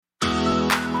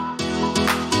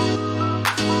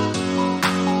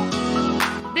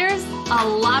a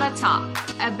lot of talk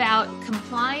about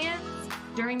compliance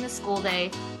during the school day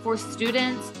for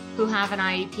students who have an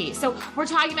IEP. So we're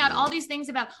talking about all these things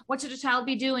about what should a child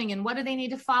be doing and what do they need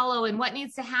to follow and what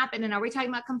needs to happen. And are we talking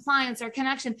about compliance or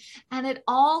connection? And it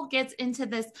all gets into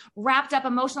this wrapped up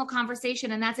emotional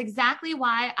conversation. And that's exactly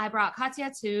why I brought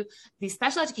Katya to the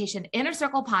Special Education Inner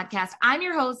Circle podcast. I'm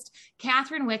your host,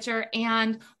 Catherine Witcher,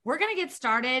 and we're going to get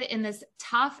started in this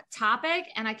tough topic.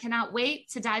 And I cannot wait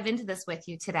to dive into this with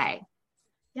you today.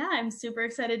 Yeah, I'm super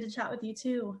excited to chat with you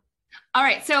too. All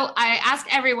right. So I asked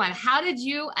everyone, how did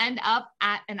you end up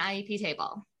at an IEP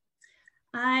table?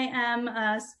 I am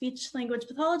a speech language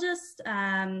pathologist.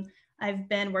 I've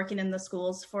been working in the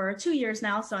schools for 2 years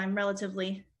now, so I'm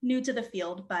relatively new to the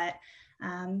field. But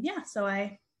so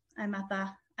I'm at the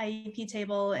IEP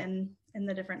table in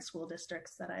the different school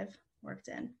districts that I've worked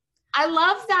in. I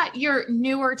love that you're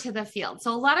newer to the field.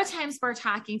 So a lot of times we're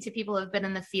talking to people who have been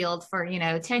in the field for,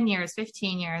 10 years,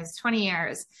 15 years, 20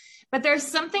 years. But there's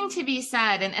something to be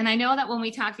said. And I know that when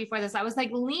we talked before this, I was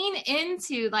like, lean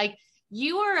into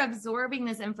you are absorbing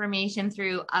this information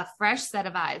through a fresh set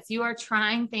of eyes. You are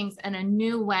trying things in a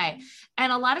new way.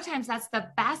 And a lot of times that's the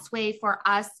best way for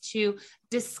us to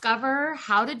discover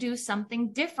how to do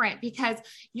something different, because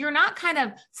you're not kind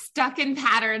of stuck in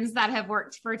patterns that have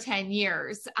worked for 10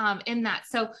 years in that.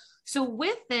 So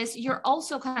with this, you're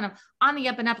also kind of on the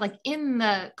up and up, like in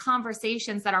the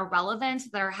conversations that are relevant,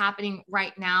 that are happening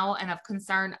right now and of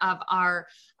concern of our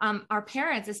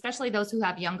parents, especially those who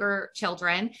have younger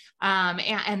children,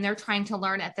 and they're trying to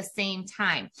learn at the same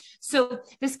time. So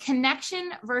this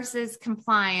connection versus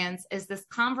compliance is this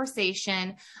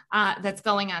conversation that's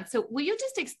going on. So will you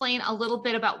just explain a little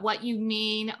bit about what you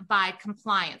mean by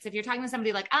compliance? If you're talking to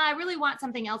somebody like, I really want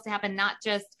something else to happen, not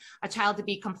just a child to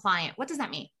be compliant, what does that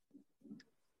mean?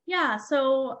 Yeah,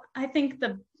 so I think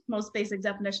the most basic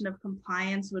definition of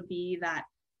compliance would be that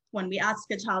when we ask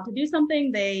a child to do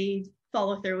something, they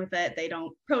follow through with it. They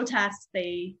don't protest.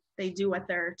 They do what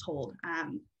they're told,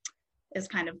 is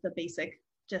kind of the basic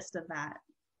gist of that.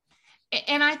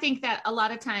 And I think that a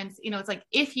lot of times, it's like,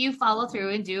 if you follow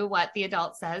through and do what the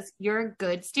adult says, you're a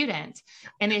good student.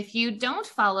 And if you don't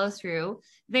follow through,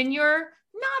 then you're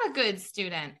not a good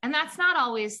student. And that's not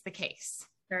always the case.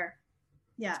 Sure.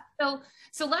 Yeah.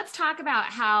 So let's talk about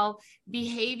how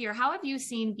have you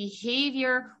seen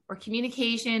behavior or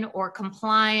communication or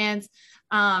compliance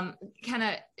kind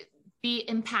of be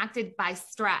impacted by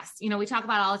stress? We talk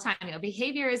about all the time,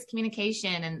 behavior is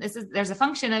communication, and there's a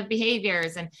function of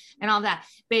behaviors and all that.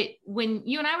 But when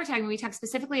you and I were talking, we talked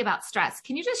specifically about stress.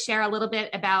 Can you just share a little bit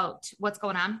about what's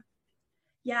going on?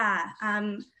 Yeah.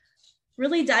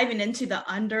 Really diving into the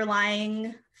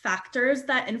underlying factors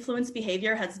that influence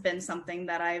behavior has been something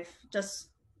that I've just,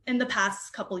 in the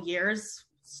past couple years,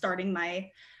 starting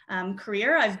my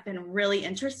career, I've been really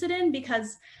interested in,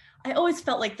 because I always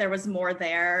felt like there was more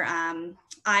there.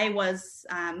 I was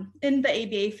in the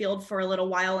ABA field for a little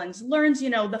while and learned,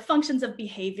 the functions of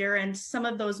behavior and some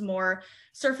of those more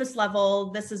surface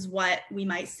level, this is what we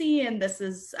might see, and this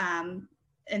is,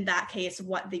 in that case,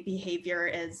 what the behavior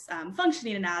is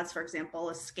functioning as, for example,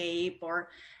 escape or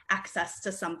access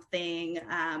to something.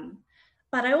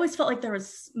 But I always felt like there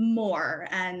was more.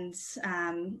 And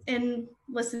in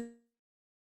listening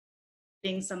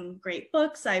to some great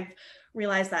books, I've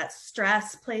realized that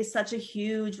stress plays such a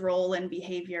huge role in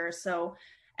behavior. So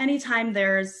anytime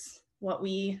there's what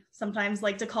we sometimes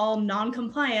like to call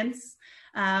non-compliance,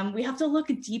 we have to look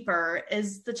deeper.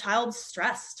 Is the child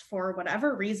stressed for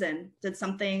whatever reason? Did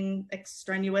something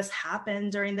extraneous happen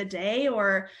during the day?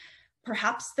 Or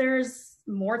perhaps there's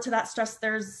more to that stress.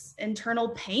 There's internal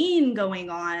pain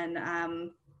going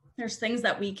on. There's things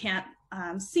that we can't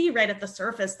see right at the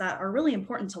surface that are really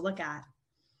important to look at.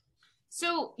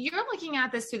 So you're looking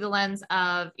at this through the lens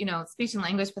of, speech and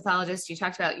language pathologist. You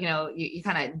talked about, you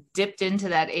kind of dipped into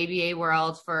that ABA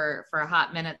world for a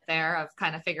hot minute there of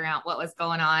kind of figuring out what was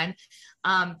going on.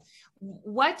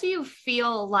 What do you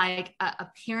feel like a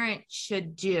parent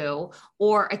should do,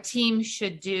 or a team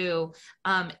should do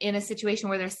in a situation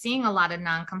where they're seeing a lot of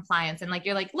non-compliance? And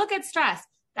you're like, look at stress.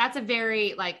 That's a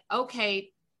very okay,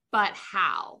 but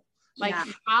how?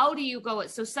 How do you go?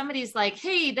 So somebody's like,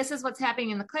 hey, this is what's happening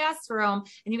in the classroom,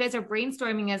 and you guys are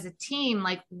brainstorming as a team.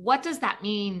 What does that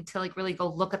mean to really go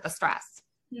look at the stress?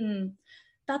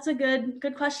 That's a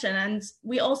good question. And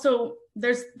we also,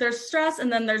 there's stress,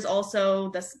 and then there's also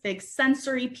this big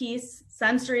sensory piece,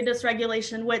 sensory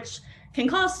dysregulation, which can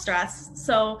cause stress.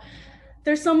 So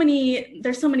there's so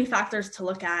many factors to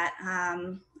look at.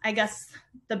 I guess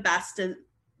the best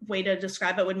way to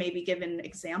describe it would maybe give an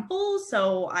example.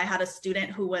 So I had a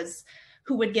student who was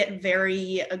who would get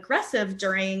very aggressive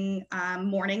during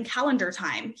morning calendar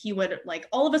time. He would, like,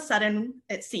 all of a sudden,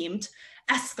 it seemed,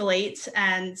 escalate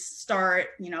and start,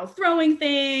 throwing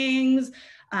things,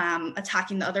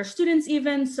 attacking the other students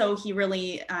even. So he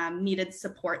really needed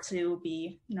support to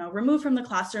be, removed from the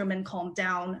classroom and calmed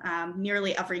down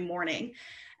nearly every morning.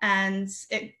 And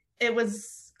it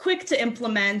was quick to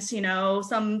implement,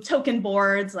 some token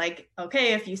boards like,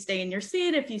 okay, if you stay in your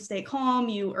seat, if you stay calm,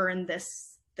 you earn this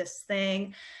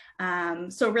thing.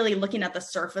 So really looking at the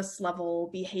surface level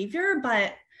behavior,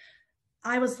 but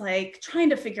I was like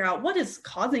trying to figure out what is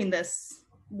causing this,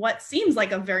 what seems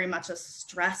like very much a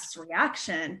stress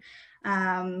reaction.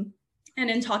 And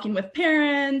in talking with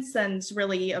parents and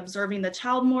really observing the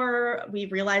child more, we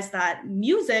realized that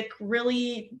music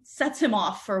really sets him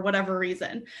off for whatever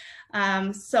reason.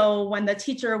 So when the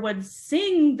teacher would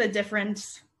sing the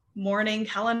different morning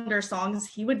calendar songs,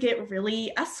 he would get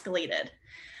really escalated.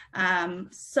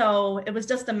 So it was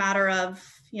just a matter of,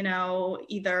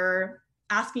 either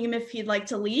asking him if he'd like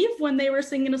to leave when they were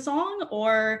singing a song,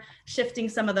 or shifting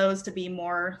some of those to be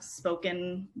more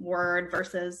spoken word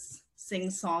versus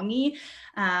sing-songy.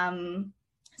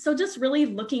 So just really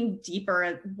looking deeper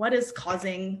at what is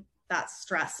causing that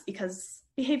stress, because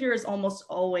behavior is almost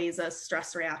always a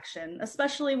stress reaction,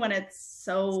 especially when it's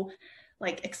so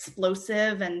like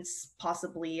explosive and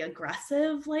possibly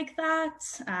aggressive like that.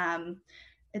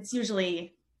 It's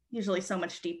usually so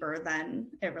much deeper than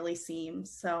it really seems.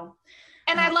 So,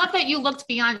 and I love that you looked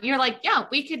beyond. You're like, yeah,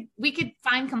 we could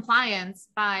find compliance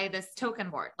by this token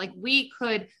board. Like, we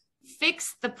could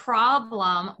fix the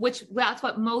problem, which that's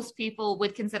what most people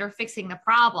would consider fixing the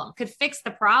problem. Could fix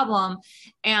the problem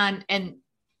and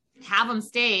have them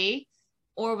stay,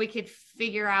 or we could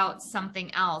figure out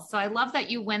something else. So I love that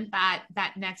you went that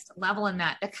next level in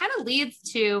that. That kind of leads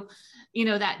to,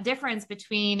 that difference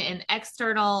between an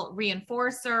external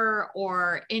reinforcer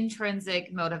or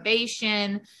intrinsic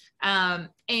motivation. And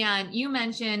you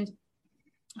mentioned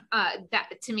that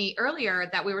to me earlier,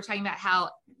 that we were talking about how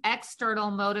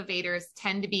external motivators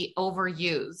tend to be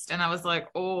overused. And I was like,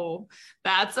 oh,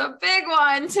 that's a big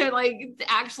one to like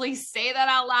actually say that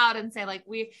out loud and say like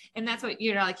and that's what,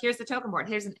 like, here's the token board.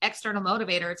 Here's an external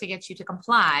motivator to get you to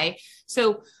comply.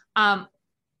 So,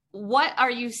 what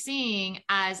are you seeing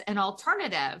as an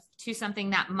alternative to something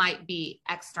that might be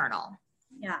external?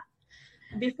 Yeah.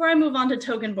 Before I move on to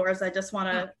token boards, I just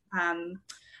want to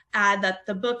add that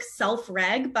the book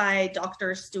Self-Reg by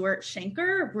Dr. Stuart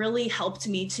Shanker really helped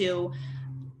me to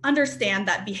understand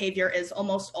that behavior is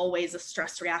almost always a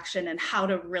stress reaction, and how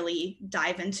to really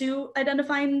dive into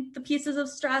identifying the pieces of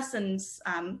stress. And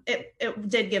it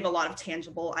did give a lot of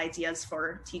tangible ideas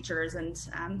for teachers and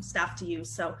staff to use.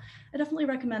 So I definitely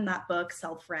recommend that book,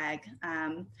 Self-Reg.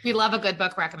 We love a good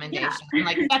book recommendation. Yeah.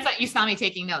 Like, that's what you saw me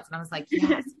taking notes, and I was like,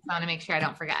 yes, I want to make sure I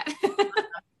don't forget.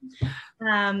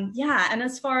 And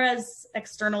as far as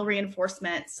external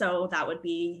reinforcement, so that would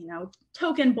be,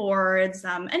 token boards,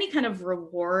 any kind of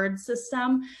reward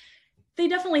system, they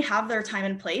definitely have their time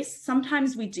and place.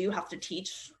 Sometimes we do have to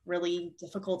teach really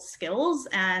difficult skills,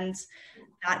 and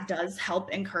that does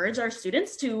help encourage our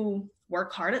students to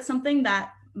work hard at something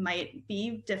that might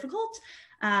be difficult.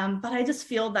 But I just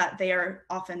feel that they are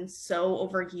often so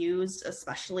overused,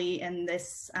 especially in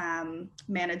this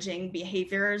managing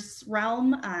behaviors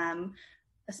realm,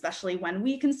 especially when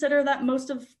we consider that most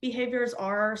of behaviors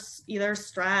are either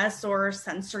stress or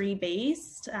sensory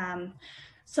based.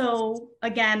 So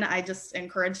again, I just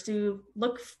encourage to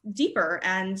look deeper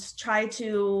and try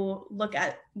to look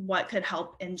at what could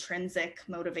help intrinsic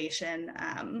motivation,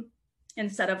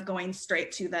 instead of going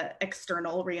straight to the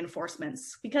external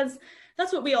reinforcements, because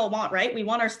that's what we all want, right? We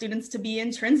want our students to be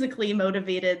intrinsically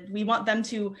motivated. We want them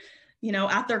to,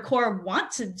 at their core, want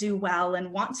to do well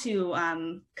and want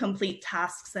to complete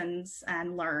tasks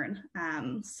and learn.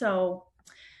 So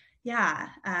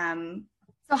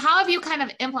how have you kind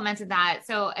of implemented that?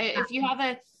 So if you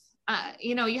have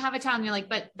you have a child and you're like,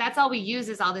 but that's all we use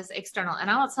is all this external.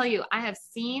 And I will tell you, I have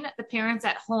seen the parents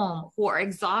at home who are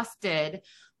exhausted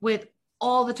with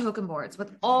all the token boards,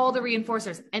 with all the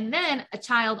reinforcers. And then a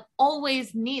child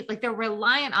always needs, like, they're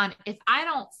reliant on, if I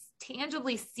don't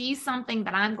tangibly see something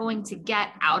that I'm going to get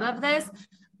out of this,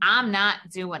 I'm not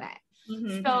doing it.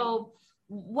 Mm-hmm. So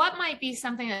what might be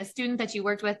something, a student that you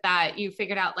worked with, that you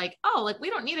figured out like, oh, like,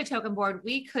 we don't need a token board.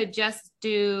 We could just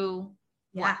do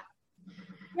what?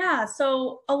 Yeah,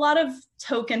 so a lot of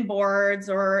token boards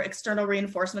or external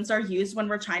reinforcements are used when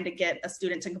we're trying to get a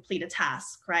student to complete a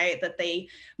task, right, that they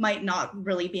might not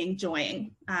really be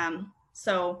enjoying.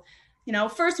 So,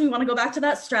 first we want to go back to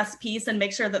that stress piece and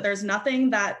make sure that there's nothing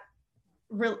that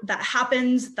that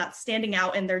happens, that's standing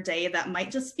out in their day, that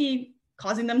might just be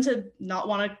causing them to not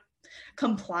want to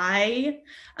comply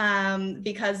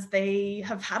because they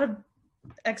have had a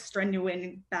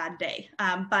extenuating bad day.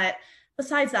 But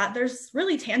besides that, there's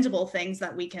really tangible things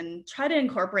that we can try to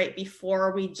incorporate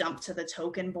before we jump to the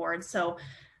token board. So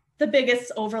the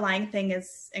biggest overlying thing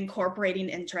is incorporating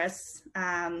interests.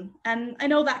 And I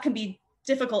know that can be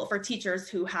difficult for teachers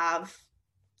who have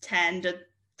 10 to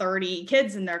 30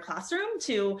 kids in their classroom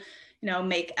to,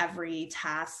 make every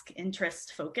task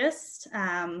interest focused.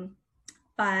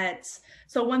 But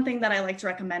so one thing that I like to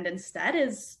recommend instead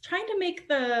is trying to make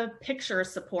the picture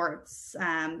supports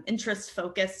interest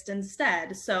focused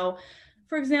instead. So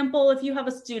for example, if you have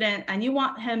a student and you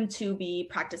want him to be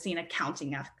practicing a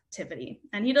counting activity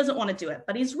and he doesn't want to do it,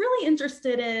 but he's really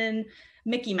interested in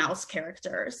Mickey Mouse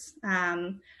characters,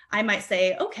 I might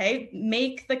say, okay,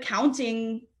 make the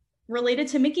counting related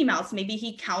to Mickey Mouse. Maybe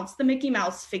he counts the Mickey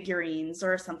Mouse figurines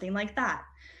or something like that.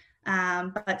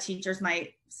 But teachers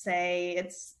might say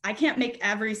I can't make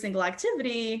every single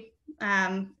activity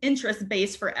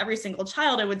interest-based for every single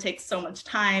child. It would take so much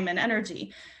time and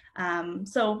energy.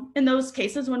 So in those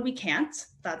cases when we can't,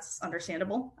 that's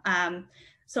understandable.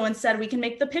 So instead we can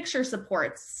make the picture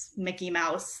supports Mickey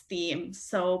Mouse themed.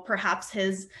 So perhaps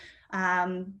his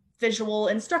visual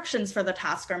instructions for the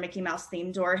task are Mickey Mouse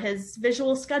themed, or his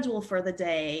visual schedule for the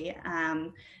day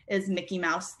is Mickey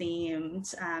Mouse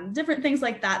themed. Different things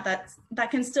like that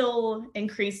can still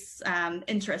increase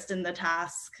interest in the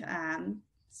task.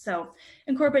 So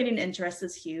incorporating interest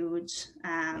is huge.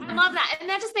 I love that. And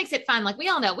that just makes it fun. Like we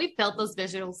all know, we've built those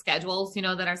visual schedules,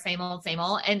 that are same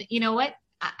old. And you know what?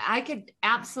 I could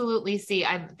absolutely see,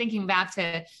 I'm thinking back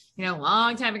to, a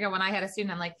long time ago when I had a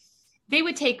student, I'm like, they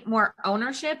would take more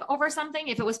ownership over something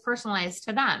if it was personalized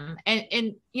to them.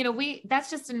 And that's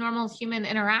just a normal human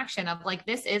interaction of like,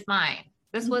 this is mine.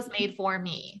 This was made for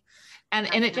me. And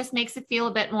it just makes it feel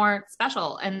a bit more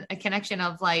special and a connection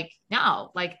of like,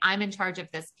 no, like I'm in charge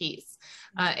of this piece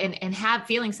and have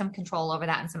feeling some control over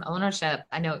that and some ownership.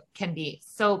 I know can be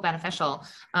so beneficial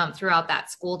throughout that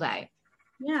school day.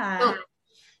 Yeah.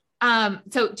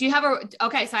 So do you have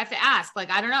okay, so I have to ask, like,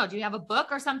 I don't know, do you have a book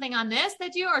or something on this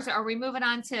or are we moving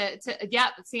on to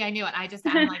see, I knew it.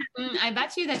 I'm like, I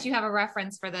bet you that you have a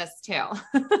reference for this too.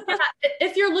 Yeah,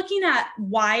 if you're looking at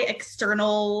why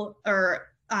external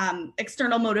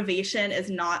motivation is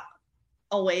not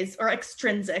always, or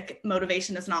extrinsic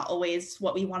motivation is not always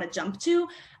what we want to jump to.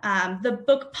 The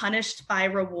book Punished by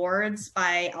Rewards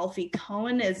by Alfie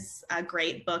Kohn is a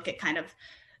great book. It kind of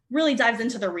really dives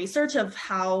into the research of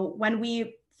how when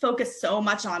we focus so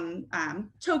much on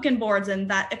token boards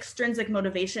and that extrinsic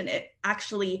motivation, it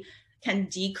actually can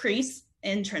decrease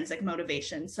intrinsic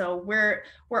motivation. So we're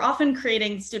often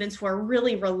creating students who are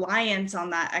really reliant on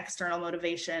that external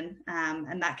motivation,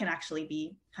 and that can actually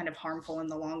be kind of harmful in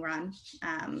the long run.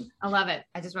 I love it.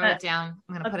 I just wrote it down.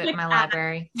 I'm going to put it in my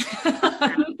library.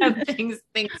 things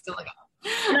to look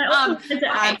up.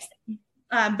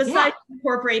 Besides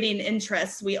incorporating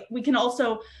interests, we can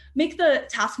also make the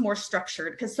task more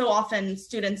structured, because so often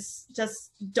students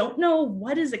just don't know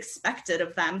what is expected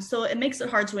of them. So it makes it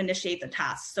hard to initiate the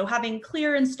task. So having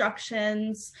clear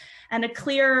instructions and a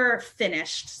clear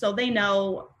finished, so they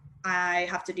know I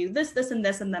have to do this, this, and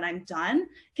this, and then I'm done,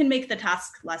 can make the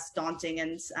task less daunting.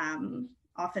 And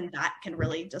often that can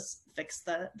really just fix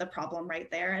the problem right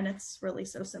there. And it's really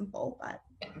so simple. But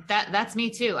that's me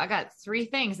too. I got 3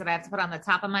 things that I have to put on the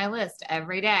top of my list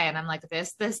every day. And I'm like,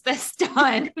 this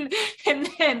done. and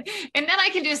then I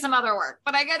can do some other work,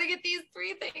 but I got to get these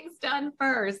 3 things done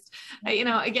first.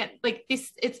 Again, like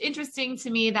this, it's interesting to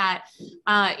me that,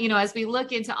 as we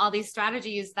look into all these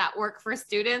strategies that work for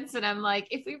students, and I'm like,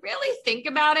 if we really think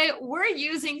about it, we're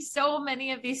using so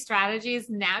many of these strategies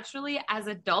naturally as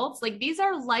adults. Like these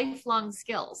are lifelong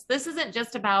skills. This isn't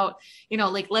just about,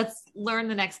 like, let's learn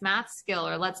the next math skill,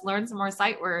 or let's learn some more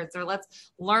sight words, or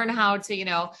let's learn how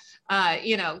to,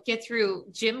 get through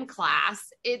gym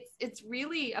class. It's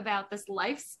really about this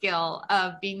life skill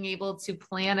of being able to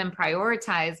plan and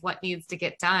prioritize what needs to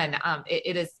get done.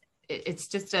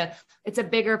 It's a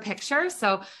bigger picture.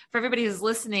 So for everybody who's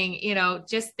listening,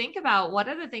 just think about what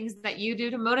are the things that you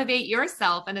do to motivate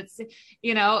yourself. And it's,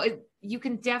 you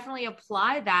can definitely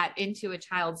apply that into a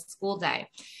child's school day.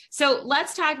 So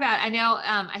let's talk about, I know,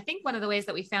 I think one of the ways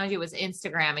that we found you was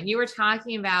Instagram, and you were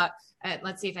talking about,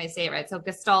 let's see if I say it right. So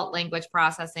Gestalt language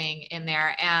processing in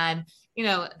there, and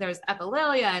there's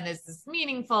epililia, and is this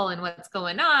meaningful, and what's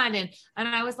going on? And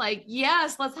I was like,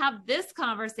 yes, let's have this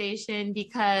conversation,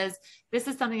 because this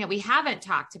is something that we haven't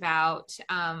talked about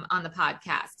on the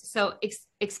podcast. So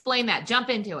explain that, jump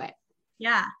into it.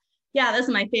 Yeah. Yeah, this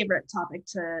is my favorite topic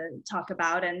to talk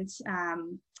about. And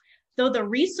though the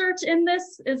research in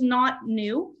this is not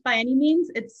new by any means,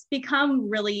 it's become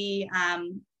really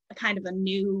a kind of a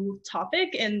new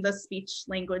topic in the speech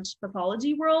language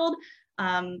pathology world.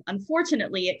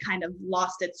 Unfortunately, it kind of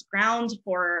lost its ground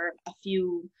for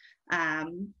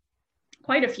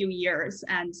quite a few years,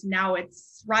 and now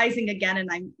it's rising again. And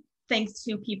I'm thanks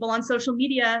to people on social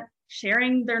media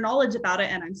sharing their knowledge about it,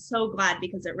 and I'm so glad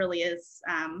because it really is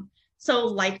so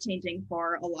life-changing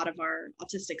for a lot of our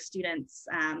autistic students.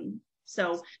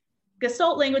 So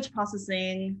Gestalt language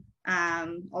processing,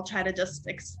 I'll try to just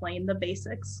explain the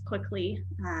basics quickly,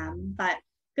 but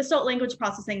Gestalt language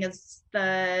processing is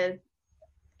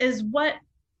what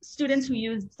students who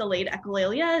use delayed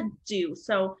echolalia do.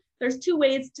 So there's two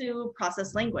ways to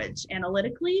process language: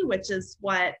 analytically, which is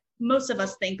what most of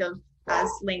us think of as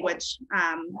language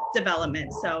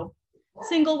development. So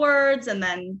single words, and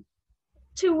then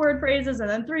 2-word phrases, and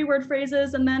then 3-word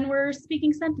phrases, and then we're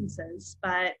speaking sentences.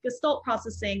 But Gestalt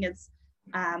processing is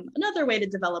another way to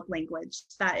develop language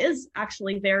that is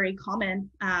actually very common.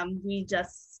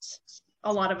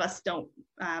 A lot of us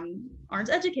aren't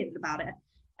educated about it.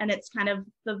 And it's kind of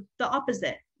the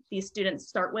opposite. These students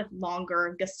start with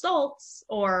longer gestalts,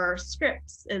 or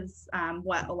scripts is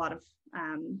what a lot of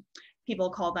people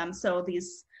call them. So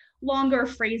these longer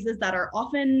phrases that are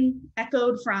often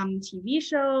echoed from TV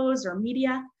shows or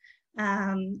media.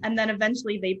 And then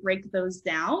eventually they break those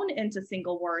down into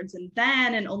single words, and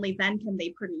then and only then can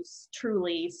they produce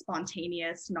truly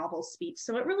spontaneous novel speech.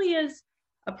 So it really is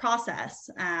a process.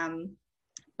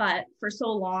 But for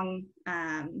so long,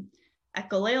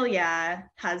 echolalia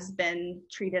has been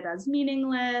treated as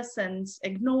meaningless and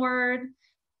ignored.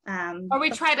 Or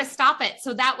we try to stop it.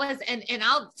 So that was, and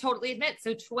I'll totally admit,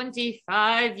 so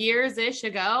 25 years-ish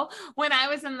ago, when I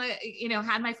was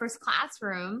had my first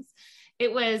classrooms,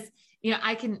 it was,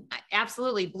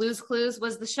 absolutely, Blue's Clues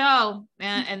was the show.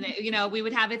 And we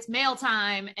would have its mail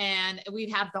time, and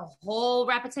we'd have the whole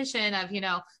repetition of,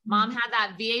 mom had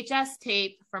that VHS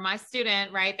tape for my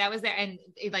student, right? That was there. And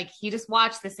he just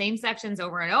watched the same sections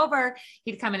over and over.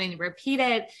 He'd come in and repeat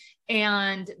it.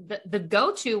 And the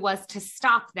go-to was to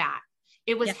stop that.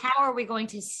 It was, how are we going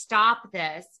to stop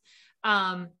this?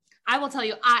 I will tell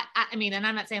you, I mean, and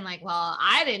I'm not saying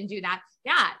I didn't do that.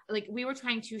 Yeah. We were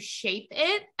trying to shape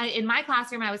it. In my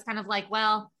classroom, I was kind of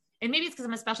well, and maybe it's because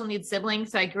I'm a special needs sibling.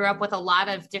 So I grew up with a lot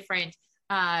of different,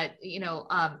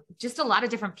 just a lot of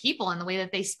different people and the way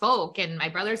that they spoke, and my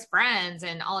brother's friends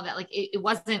and all of that. It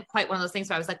wasn't quite one of those things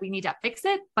where I was we need to fix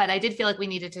it, but I did feel like we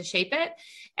needed to shape it.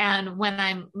 And when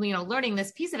I'm, learning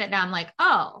this piece of it now, I'm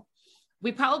oh,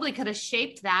 we probably could have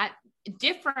shaped that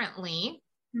differently,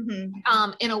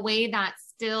 in a way that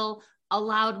still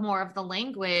allowed more of the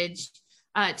language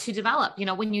to develop.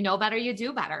 When you know better, you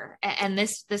do better. And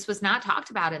this was not talked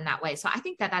about in that way. So I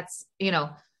think that's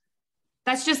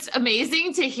just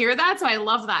amazing to hear that. So I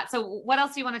love that. So what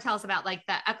else do you want to tell us about the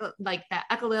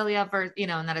echolalia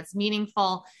and that it's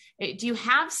meaningful? Do you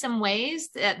have some ways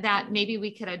that maybe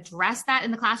we could address that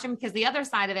in the classroom? Because the other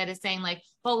side of it is saying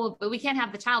well, but we can't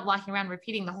have the child walking around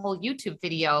repeating the whole YouTube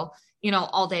video,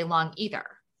 all day long either.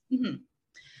 Mm-hmm.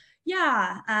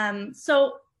 Yeah.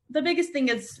 So the biggest thing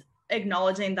is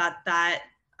acknowledging that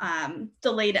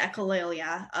delayed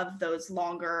echolalia of those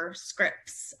longer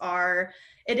scripts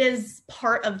it is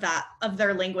part of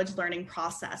their language learning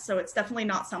process. So it's definitely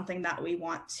not something that we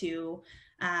want to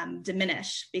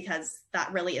diminish, because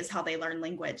that really is how they learn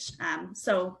language.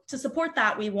 So to support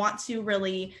that, we want to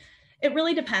it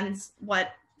really depends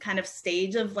what kind of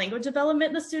stage of language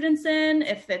development the student's in.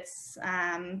 If it's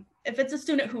a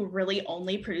student who really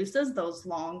only produces those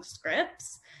long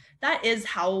scripts, that is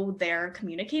how they're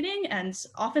communicating. And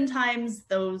oftentimes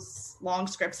those long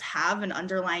scripts have an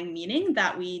underlying meaning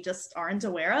that we just aren't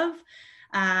aware of.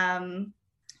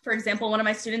 For example, one of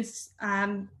my students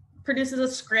produces a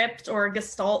script or a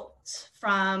gestalt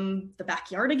from the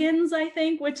Backyardigans, I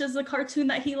think, which is a cartoon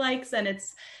that he likes. And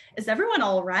it's, "Is everyone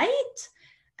all right?"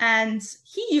 And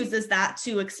he uses that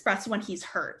to express when he's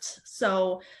hurt.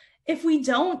 So if we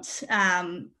don't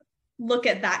look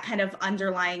at that kind of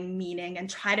underlying meaning and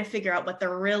try to figure out what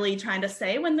they're really trying to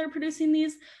say when they're producing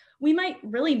these, we might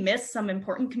really miss some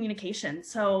important communication.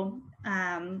 So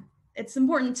it's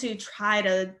important to try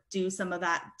to do some of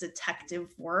that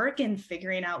detective work in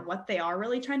figuring out what they are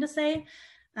really trying to say.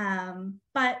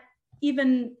 But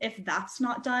even if that's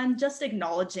not done, just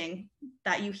acknowledging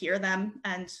that you hear them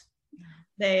and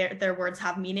their words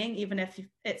have meaning, even if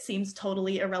it seems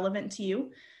totally irrelevant to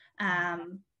you.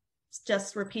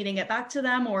 Just repeating it back to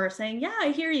them or saying, "Yeah, I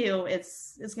hear you,"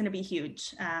 it's going to be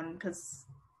huge, because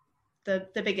the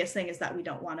biggest thing is that we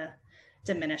don't want to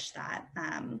diminish that.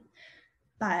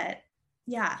 But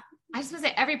yeah. I just want to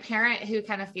say, every parent who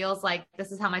kind of feels like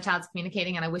this is how my child's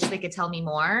communicating and I wish they could tell me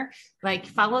more, like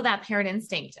follow that parent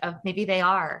instinct of maybe they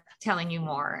are telling you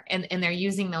more and they're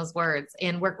using those words,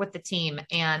 and work with the team.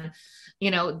 And,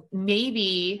 you know,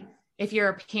 maybe if you're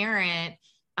a parent,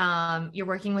 you're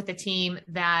working with a team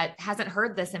that hasn't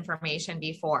heard this information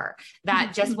before,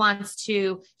 that just wants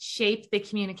to shape the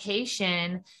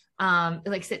communication,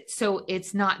 so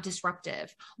it's not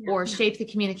disruptive, or shape the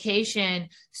communication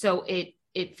so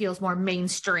it feels more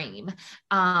mainstream,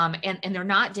 and they're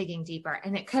not digging deeper.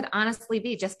 And it could honestly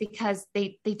be just because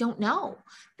they don't know.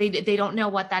 They don't know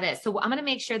what that is. So I'm going to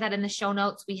make sure that in the show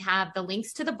notes, we have the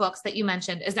links to the books that you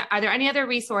mentioned. Are there any other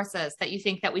resources that you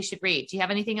think that we should read? Do you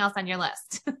have anything else on your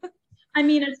list? I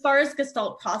mean, as far as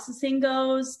Gestalt processing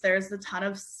goes, there's a ton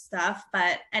of stuff,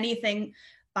 but anything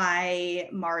by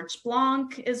Marge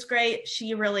Blanc is great.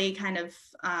 She really kind of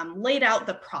laid out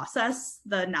the process,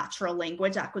 the natural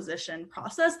language acquisition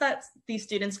process that these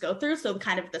students go through. So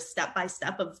kind of the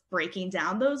step-by-step of breaking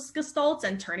down those gestalts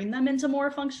and turning them into more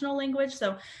functional language.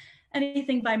 So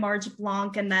anything by Marge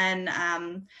Blanc. And then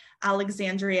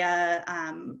Alexandria,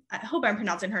 I hope I'm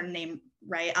pronouncing her name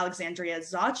right, Alexandria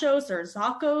Zachos or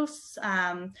Zakos.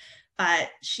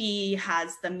 But she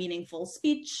has the Meaningful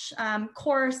Speech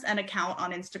course and account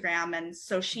on Instagram. And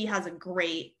so she has a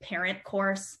great parent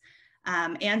course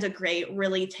and a great,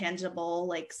 really tangible,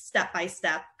 like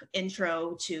step-by-step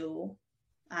intro to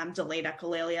delayed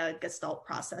echolalia Gestalt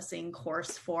processing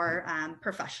course for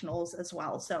professionals as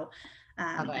well. So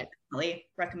I definitely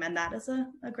recommend that as a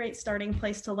great starting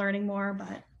place to learning more.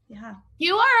 But yeah.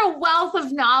 You are a wealth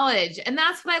of knowledge. And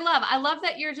that's what I love. I love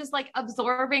that you're just like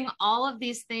absorbing all of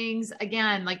these things.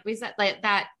 Again, like we said, like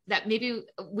that maybe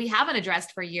we haven't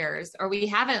addressed for years, or we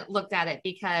haven't looked at it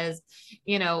because,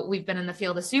 you know, we've been in the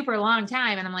field a super long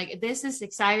time. And I'm like, this is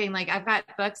exciting. Like I've got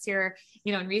books here,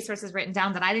 you know, and resources written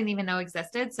down that I didn't even know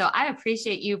existed. So I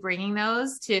appreciate you bringing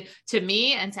those to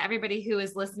me and to everybody who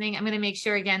is listening. I'm going to make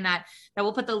sure again that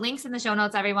we'll put the links in the show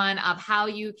notes, everyone, of how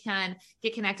you can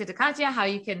get connected to Katya, how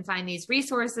you can find these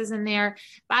resources in there.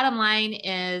 Bottom line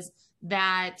is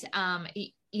that,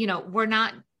 you know, we're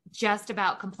not just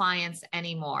about compliance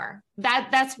anymore.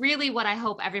 That's really what I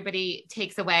hope everybody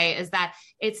takes away, is that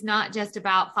it's not just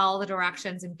about follow the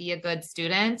directions and be a good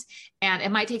student. And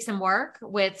it might take some work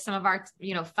with some of our,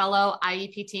 you know, fellow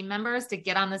IEP team members to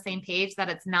get on the same page that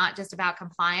it's not just about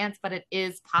compliance, but it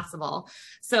is possible.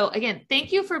 So again,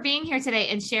 thank you for being here today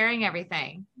and sharing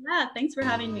everything. Yeah, thanks for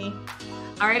having me.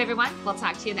 All right, everyone, we'll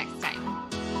talk to you next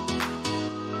time.